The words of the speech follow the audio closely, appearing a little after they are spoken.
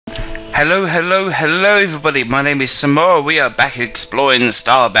Hello everybody, my name is Tsumoro. We are back exploring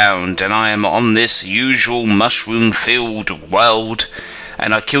Starbound, and I am on this usual mushroom-filled world,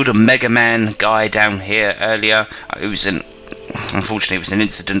 and I killed a Mega Man guy down here earlier. Unfortunately it was an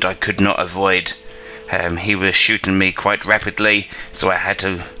incident I could not avoid. He was shooting me quite rapidly, so I had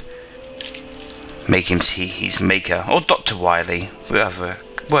to make him see his maker, or Dr. Wily,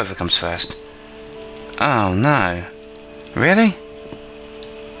 whatever comes first. Oh no. Really?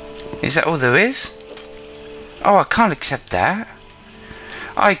 Is that all there is? Oh, I can't accept that.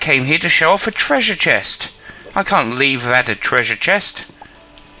 I came here to show off a treasure chest. I can't leave without a treasure chest.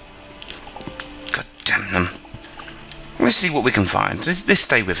 God damn them. Let's see what we can find. Let's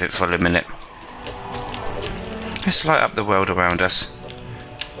stay with it for a minute. Let's light up the world around us.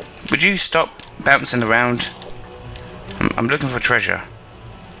 Would you stop bouncing around? I'm looking for treasure.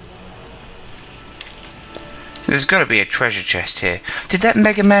 There's got to be a treasure chest here. Did that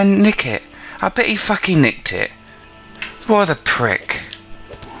Mega Man nick it? I bet he fucking nicked it. What a prick.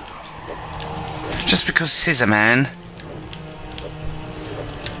 Just because Scissor Man.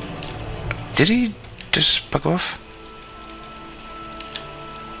 Did he just bug off?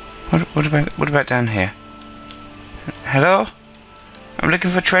 What about down here? Hello? I'm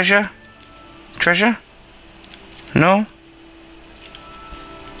looking for treasure? Treasure? No?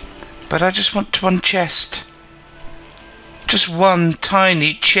 But I just want one chest. Just one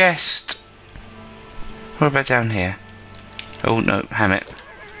tiny chest. What about down here? Oh no, damn it.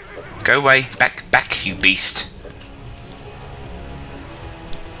 Go away. Back, you beast.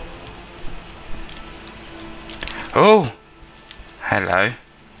 Oh! Hello.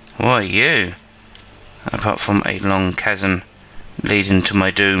 What are you? Apart from a long chasm leading to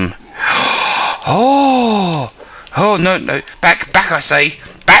my doom. Oh! Oh, no. Back, I say.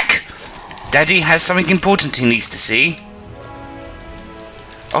 Back! Daddy has something important he needs to see.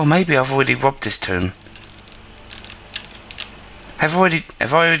 Oh, maybe I've already robbed this tomb. Have I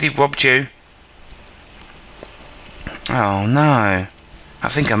already robbed you? Oh no. I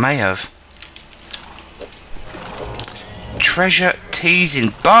think I may have. Treasure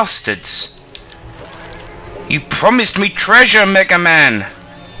teasing bastards. You promised me treasure, Mega Man.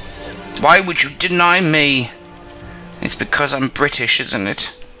 Why would you deny me? It's because I'm British, isn't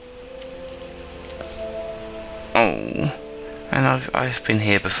it? Oh. And I've been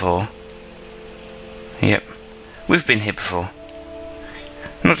here before. Yep, we've been here before.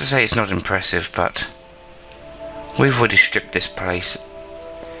 Not to say it's not impressive, but we've already stripped this place.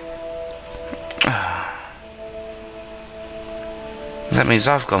 That means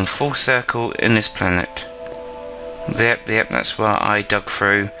I've gone full circle in this planet. Yep, that's where I dug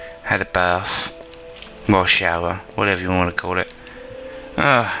through, had a bath, or a shower, whatever you want to call it.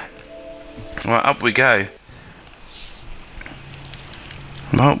 Well, up we go.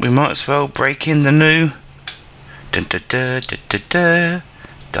 Well, we might as well break in the new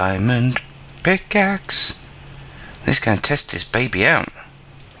diamond pickaxe. Let's go and test this baby out.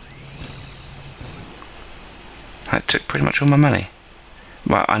 That took pretty much all my money.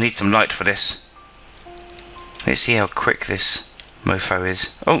 Well, I need some light for this. Let's see how quick this mofo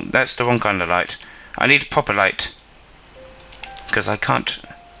is. Oh, that's the wrong kind of light. I need proper light. Because I can't...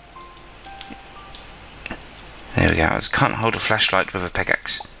 There we go, I just can't hold a flashlight with a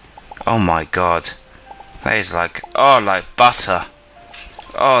pickaxe. Oh my god. That is like, oh, like butter.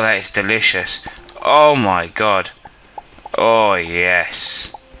 Oh, that is delicious. Oh my god. Oh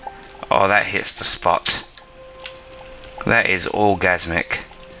yes. Oh, that hits the spot. That is orgasmic.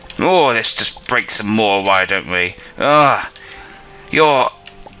 Oh, let's just break some more, why don't we? Ah, your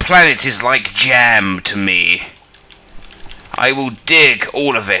planet is like jam to me. I will dig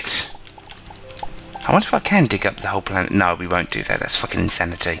all of it. I wonder if I can dig up the whole planet. No, we won't do that. That's fucking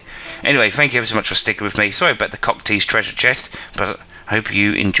insanity. Anyway, thank you ever so much for sticking with me. Sorry about the cocktease treasure chest, but I hope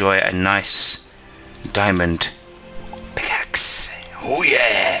you enjoy a nice diamond pickaxe. Oh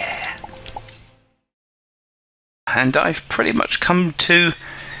yeah! And I've pretty much come to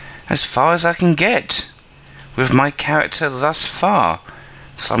as far as I can get with my character thus far.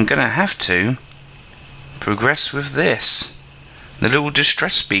 So I'm going to have to progress with this. The little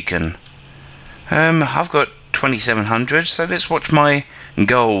distress beacon. I've got 2700, so let's watch my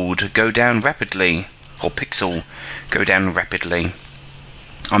gold go down rapidly, or pixel go down rapidly.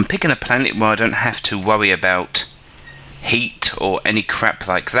 I'm picking a planet where I don't have to worry about heat or any crap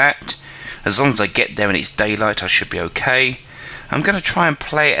like that. As long as I get there and it's daylight, I should be okay. I'm going to try and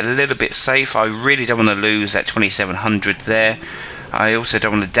play it a little bit safe. I really don't want to lose that 2700 there. I also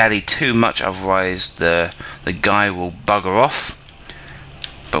don't want to dally too much, otherwise the guy will bugger off.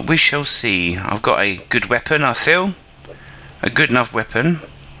 But we shall see. I've got a good weapon, I feel. A good enough weapon.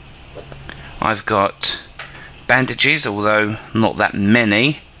 I've got bandages, although not that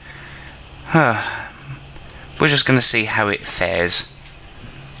many. We're just going to see how it fares.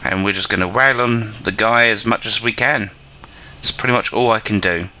 And we're just going to wail on the guy as much as we can. That's pretty much all I can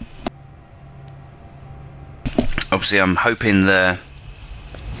do. Obviously I'm hoping the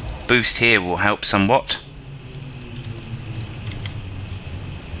boost here will help somewhat.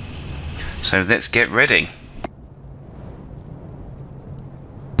 So let's get ready.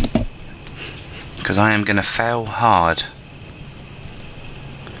 Because I am going to fail hard.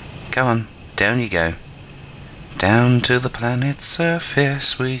 Go on, down you go. Down to the planet's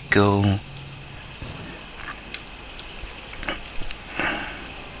surface we go.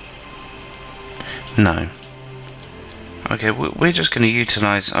 No. Okay, we're just going to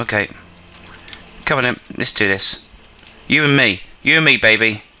utilise... Okay. Come on in, let's do this. You and me. You and me,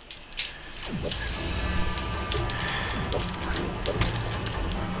 baby.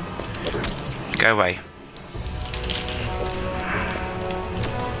 Go away.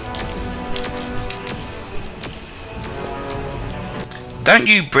 Don't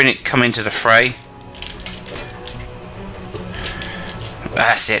you come into the fray.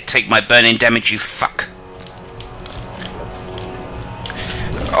 That's it, take my burning damage, you fuck.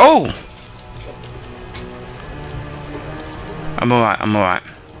 Oh! I'm alright, I'm alright.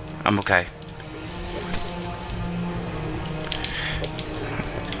 I'm okay.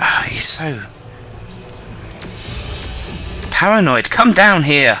 Ah, he's so paranoid. Come down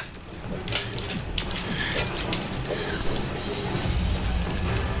here.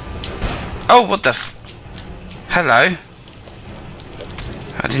 Oh, what the Hello.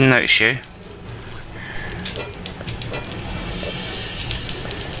 I didn't notice you.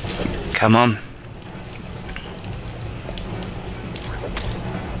 Come on.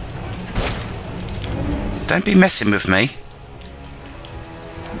 Don't be messing with me.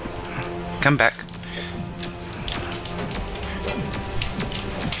 Come back.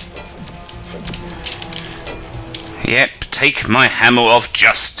 Yep, take my hammer of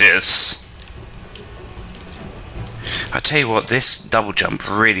justice. I tell you what, this double jump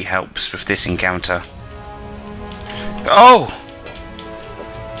really helps with this encounter. Oh!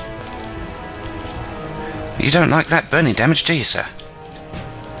 You don't like that burning damage, do you, sir?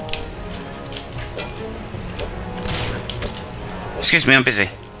 Excuse me, I'm busy.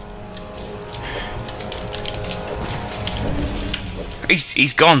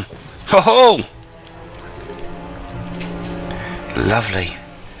 He's gone. Ho ho! Lovely.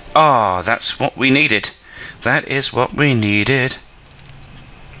 Ah, that's what we needed. That is what we needed.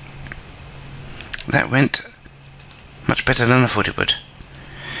 That went much better than I thought it would.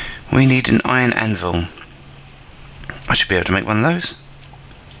 We need an iron anvil. I should be able to make one of those.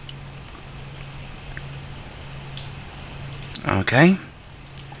 Okay.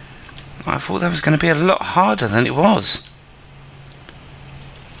 I thought that was going to be a lot harder than it was.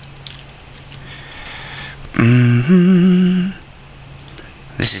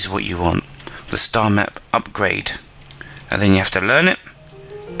 This is what you want. The star map upgrade. And then you have to learn it.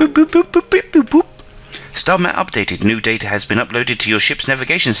 Boop, boop, boop, boop, boop, boop, boop. Star map updated. New data has been uploaded to your ship's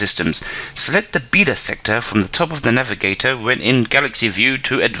navigation systems. Select the beta sector from the top of the navigator when in galaxy view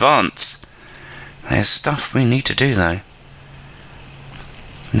to advance. There's stuff we need to do though.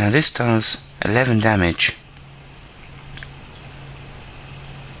 Now this does 11 damage.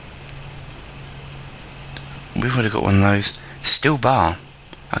 We've already got one of those. Steel bar.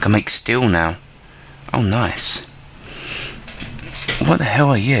 I can make steel now. Oh, nice. What the hell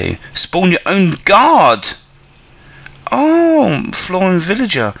are you? Spawn your own guard! Oh, Florin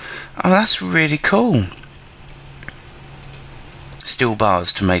Villager. Oh, that's really cool. Steel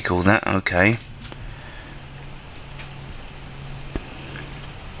bars to make all that, okay.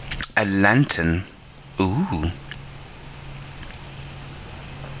 A lantern. Ooh.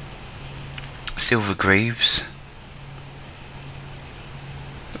 Silver greaves.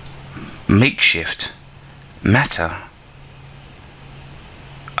 Makeshift. Matter.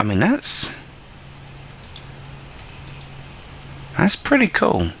 I mean, that's pretty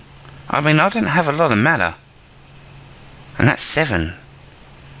cool. I mean, I don't have a lot of matter. And that's 7.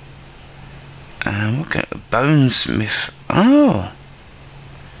 What kind of bonesmith? Oh.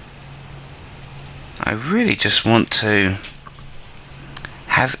 I really just want to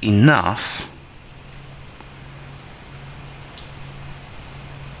have enough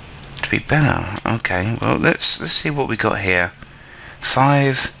to be better. Okay, well let's see what we got here.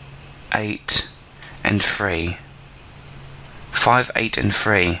 5, 8, and 3. 5, 8, and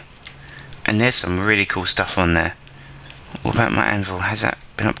 3. And there's some really cool stuff on there. What about my anvil? Has that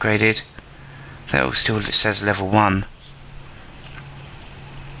been upgraded? That still says level 1.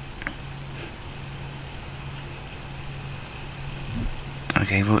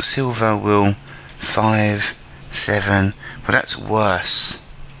 Okay, well, silver will 5, 7. Well, that's worse.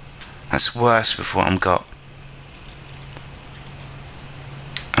 That's worse with what I've got.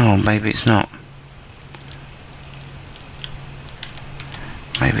 Oh, maybe it's not.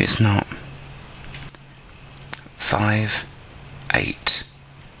 Maybe it's not. 5, 8,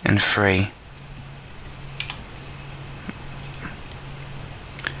 and 3.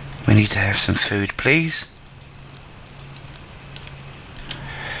 We need to have some food, please.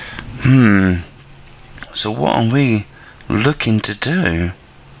 So what are we looking to do?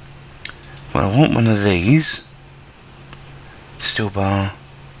 Well, I want one of these. Steel bar.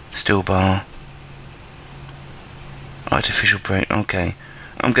 Steel bar. Artificial brain. Okay.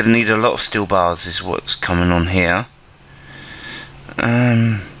 I'm going to need a lot of steel bars is what's coming on here.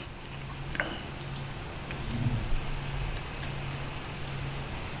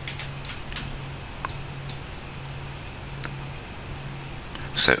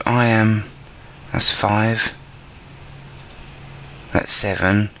 So that's 5, that's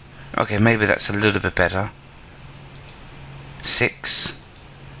 7, okay, maybe that's a little bit better. 6,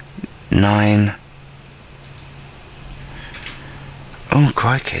 9, oh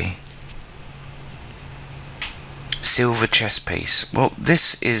crikey, silver chest piece. Well,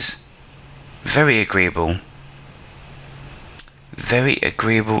 this is very agreeable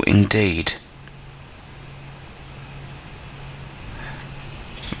indeed.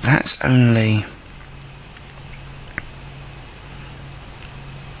 That's only...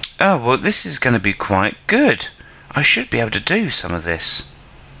 Oh, well, this is going to be quite good. I should be able to do some of this.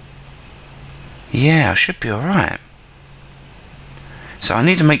 Yeah, I should be alright. So I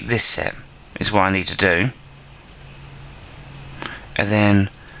need to make this set, is what I need to do. And then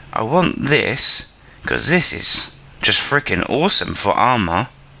I want this, because this is just freaking awesome for armor.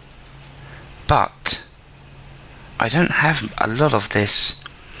 But I don't have a lot of this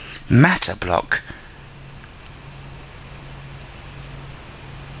matter block.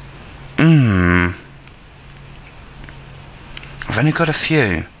 I've only got a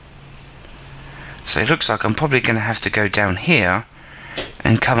few. So it looks like I'm probably going to have to go down here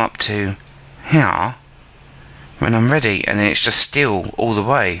and come up to here when I'm ready, and then it's just steel all the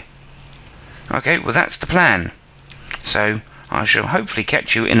way. Okay, well that's the plan. So I shall hopefully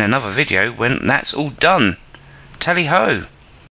catch you in another video when that's all done. Tally ho!